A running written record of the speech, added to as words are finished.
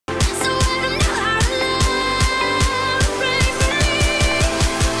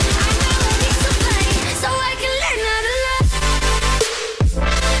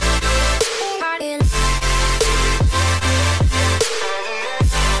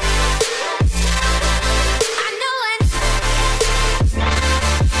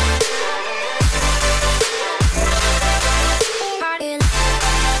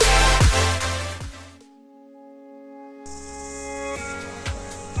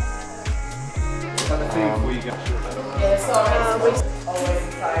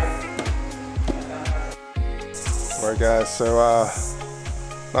Alright guys, so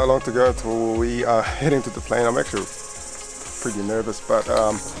not long to go till we are heading to the plane. I'm actually pretty nervous, but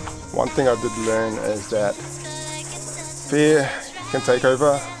one thing I did learn is that fear can take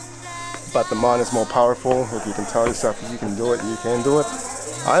over, but the mind is more powerful. If you can tell yourself you can do it, you can do it.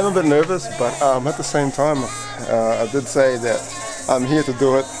 I'm a bit nervous, but at the same time, I did say that I'm here to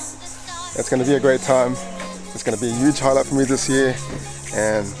do it. It's going to be a great time. It's going to be a huge highlight for me this year.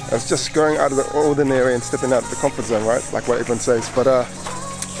 And it's just going out of the ordinary and stepping out of the comfort zone, right? Like what everyone says. But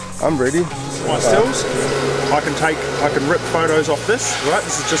I'm ready. My stills, I can rip photos off this, right?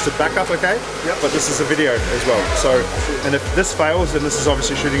 This is just a backup, okay? Yep. But this is a video as well. So, and if this fails, then this is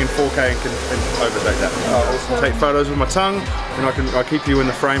obviously shooting in 4K and can overtake that. I'll take photos with my tongue, and I keep you in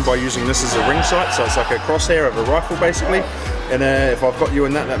the frame by using this as a ring sight. So it's like a crosshair of a rifle, basically. And if I've got you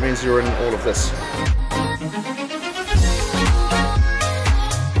in that, that means you're in all of this.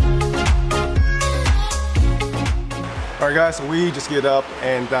 Alright guys, so we just get up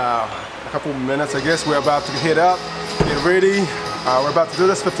and a couple minutes I guess we're about to head out, get ready. We're about to do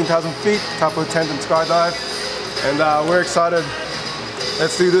this 15,000 feet, Taupo Tandem Skydive, and we're excited.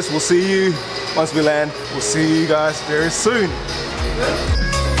 Let's do this. We'll see you once we land. We'll see you guys very soon.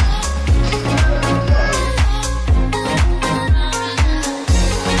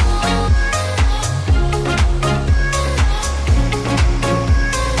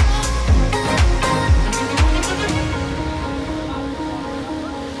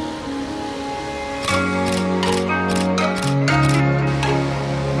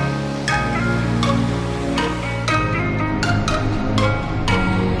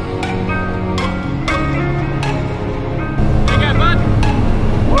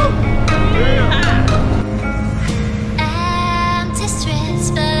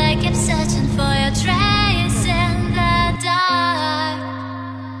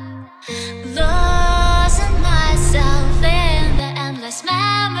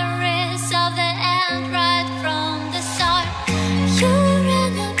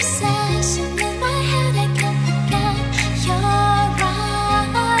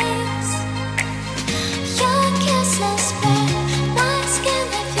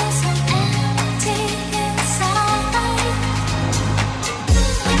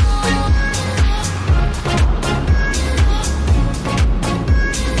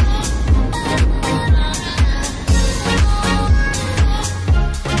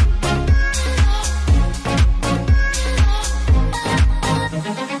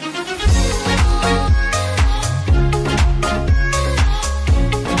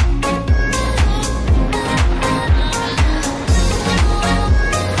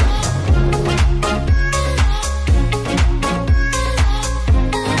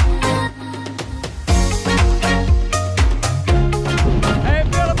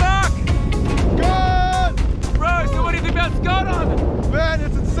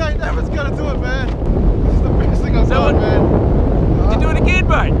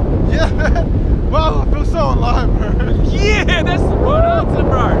 Wow, I feel so alive, bro. Yeah, that's the one answer,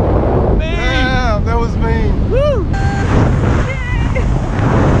 bro. Man. Damn, that was mean. Woo!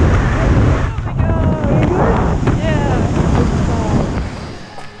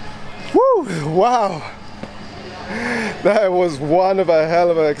 Woo! Wow. That was one of a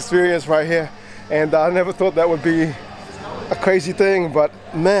hell of an experience right here. And I never thought that would be a crazy thing, but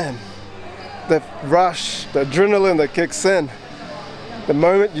man, the rush, the adrenaline that kicks in, the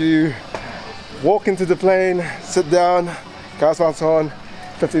moment you walk into the plane, sit down, gas mask on,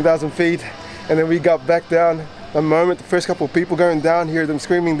 15,000 feet, and then we got back down. The moment the first couple of people going down, hear them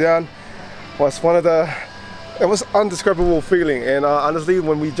screaming down, was it was indescribable feeling. And honestly,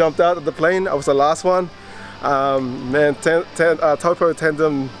 when we jumped out of the plane, I was the last one. Man, Taupo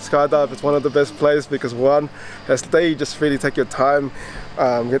Tandem Skydive is one of the best places because one, as they just really take your time,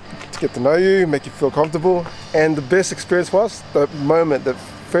 get to know you, make you feel comfortable. And the best experience was the moment, the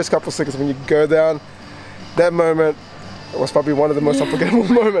first couple of seconds when you go down. That moment was probably one of the most unforgettable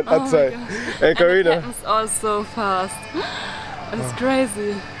moments, I'd say. And Carina. It happens all so fast. It's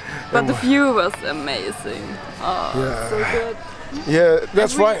crazy. But the view was amazing. Oh, yeah. So good. Yeah,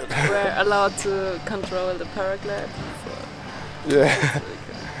 that's right. We're allowed to control the paraglide. So yeah.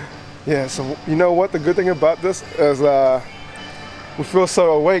 Yeah, so you know what the good thing about this is we feel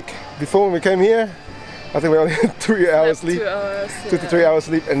so awake. Before when we came here, I think we only had 3 hours sleep. 2 hours, 2 to 3 hours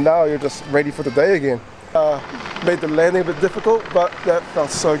sleep, and now you're just ready for the day again. Made the landing a bit difficult, but that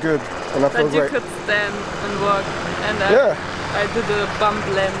felt so good, and I feel great. But you could stand and walk, and I did a bump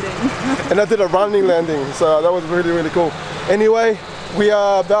landing. And I did a running landing, so that was really, really cool. Anyway, we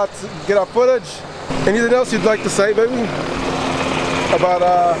are about to get our footage, Anything else you'd like to say, baby? About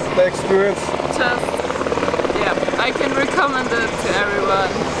the experience? Just, yeah, I can recommend it to everyone.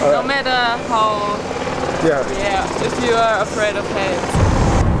 No matter how, yeah, if you are afraid of heights.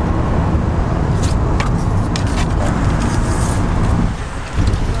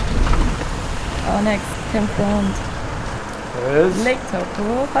 Our next campground is Lake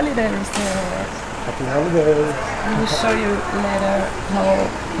Taupo Holiday Resort. Happy holidays. We will show you later how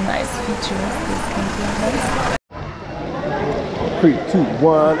nice features this campground has. 3, 2,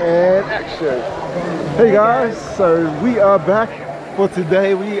 1, and action. Hey guys, so we are back for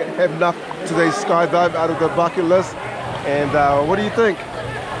today. We have knocked today's skydive out of the bucket list. And what do you think?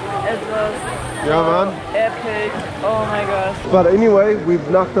 It was epic. Oh my gosh. But anyway, we've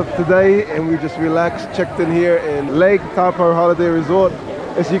knocked up today and we just relaxed, checked in here in Lake Taupo Holiday Resort.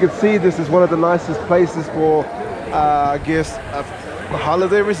 As you can see, this is one of the nicest places for, I guess, a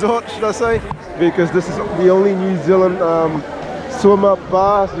holiday resort, should I say? Because this is the only New Zealand swim-up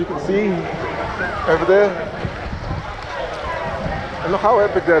bar, as you can see over there. And look how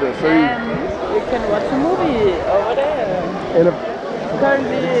epic that is. So you can watch a movie over there. And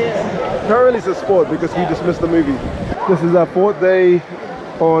Currently it's a sport because we just missed the movie. This is our 4th day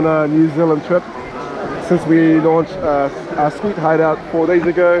on our New Zealand trip since we launched our sweet hideout 4 days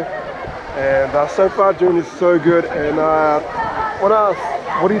ago. And so far, journey is so good. And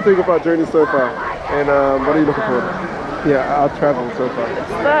what do you think of our journey so far? And what are you looking for? Yeah, our travel so far. It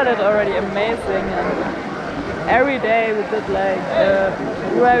started already amazing, and every day we did like a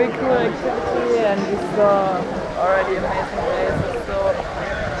very cool activity, and we saw already amazing places. So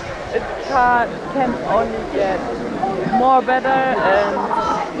it can only get more better,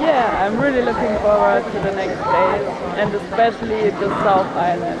 and yeah, I'm really looking forward to the next days, and especially the South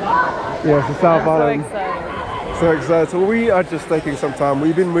Island. Yes, the South Island. So excited. So excited. So we are just taking some time.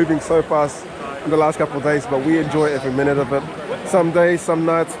 We've been moving so fast in the last couple of days, but we enjoy every minute of it. Some days, some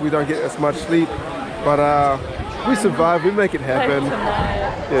nights, we don't get as much sleep, but we survive, we make it happen.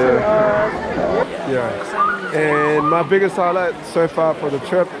 Yeah. And my biggest highlight so far for the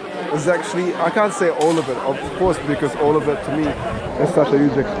trip is actually, I can't say all of it, of course, because all of it to me is such a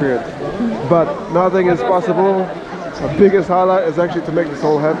huge experience. But nothing is possible. The biggest highlight is actually to make this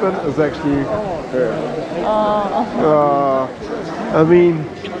all happen is actually her. I mean,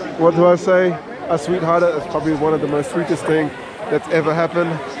 what do I say? A sweet hideout is probably one of the most sweetest things that's ever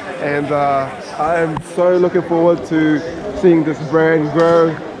happened, and I am so looking forward to seeing this brand grow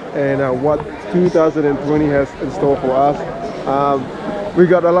and what 2020 has in store for us. We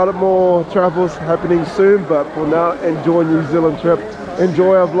got a lot of more travels happening soon, but for now, enjoy New Zealand trip,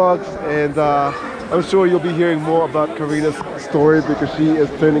 enjoy our vlogs, and I'm sure you'll be hearing more about Carina's story because she is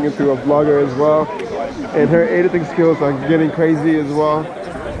turning into a vlogger as well, and her editing skills are getting crazy as well.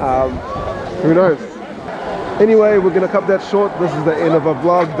 Who knows? Anyway, we're gonna cut that short. This is the end of our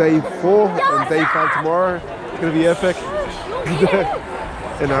vlog, day 4 and day 5 tomorrow. It's gonna be epic.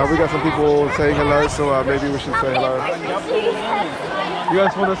 And we got some people saying hello, so maybe we should say hello. You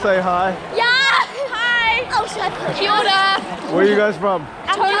guys want to say hi? Yeah! Hi! Oh, kia ora! Where are you guys from?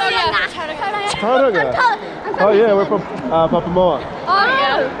 Tauranga. Oh yeah, we're from Papamoa. Oh,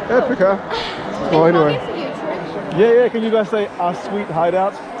 yeah. Epic, huh? Well, anyway. Yeah, can you guys say our sweet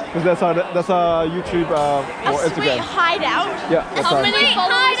hideout? Because that's our YouTube or Instagram. Sweet hideout? Yeah, that's How many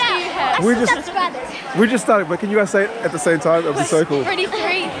followers do you have? We just started, but can you guys say it at the same time? It'll be so cool. Ready,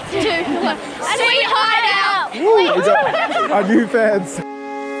 3, 2, 1. Sweet hideout! Woo, we got our new fans.